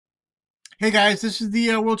Hey guys, this is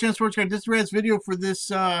the World Champ Sports Card. This is Red's video for this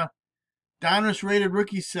Donruss rated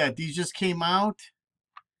rookie set. These just came out.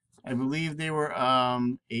 I believe they were a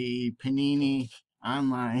Panini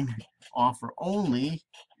online offer only.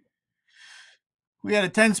 We had a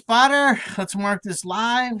 10 spotter. Let's mark this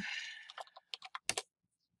live.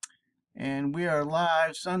 And we are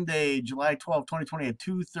live Sunday, July 12, 2020 at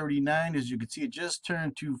 2:39. As you can see, it just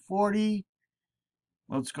turned 2:40.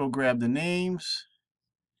 Let's go grab the names.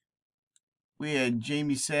 We had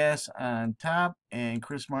Jamie Sass on top and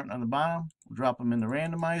Chris Martin on the bottom. We'll drop them in the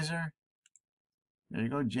randomizer. There you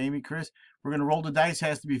go, Jamie, Chris. We're going to roll the dice.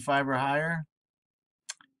 Has to be 5 or higher.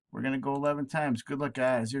 We're going to go 11 times. Good luck,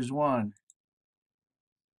 guys. Here's 1,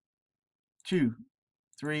 2,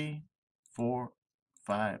 3, 4,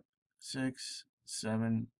 5, 6,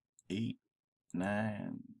 7, 8,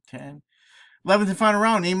 9, 10. 11th and final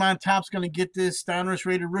round. Name on top's going to get this Donruss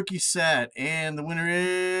rated rookie set. And the winner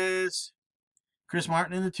is Chris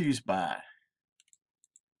Martin in the 2 spot.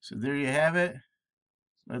 So there you have it.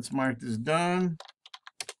 Let's mark this done.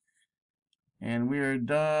 And we are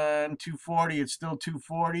done. 240. It's still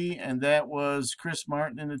 240. And that was Chris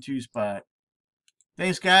Martin in the 2 spot.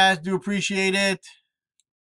 Thanks, guys. Do appreciate it.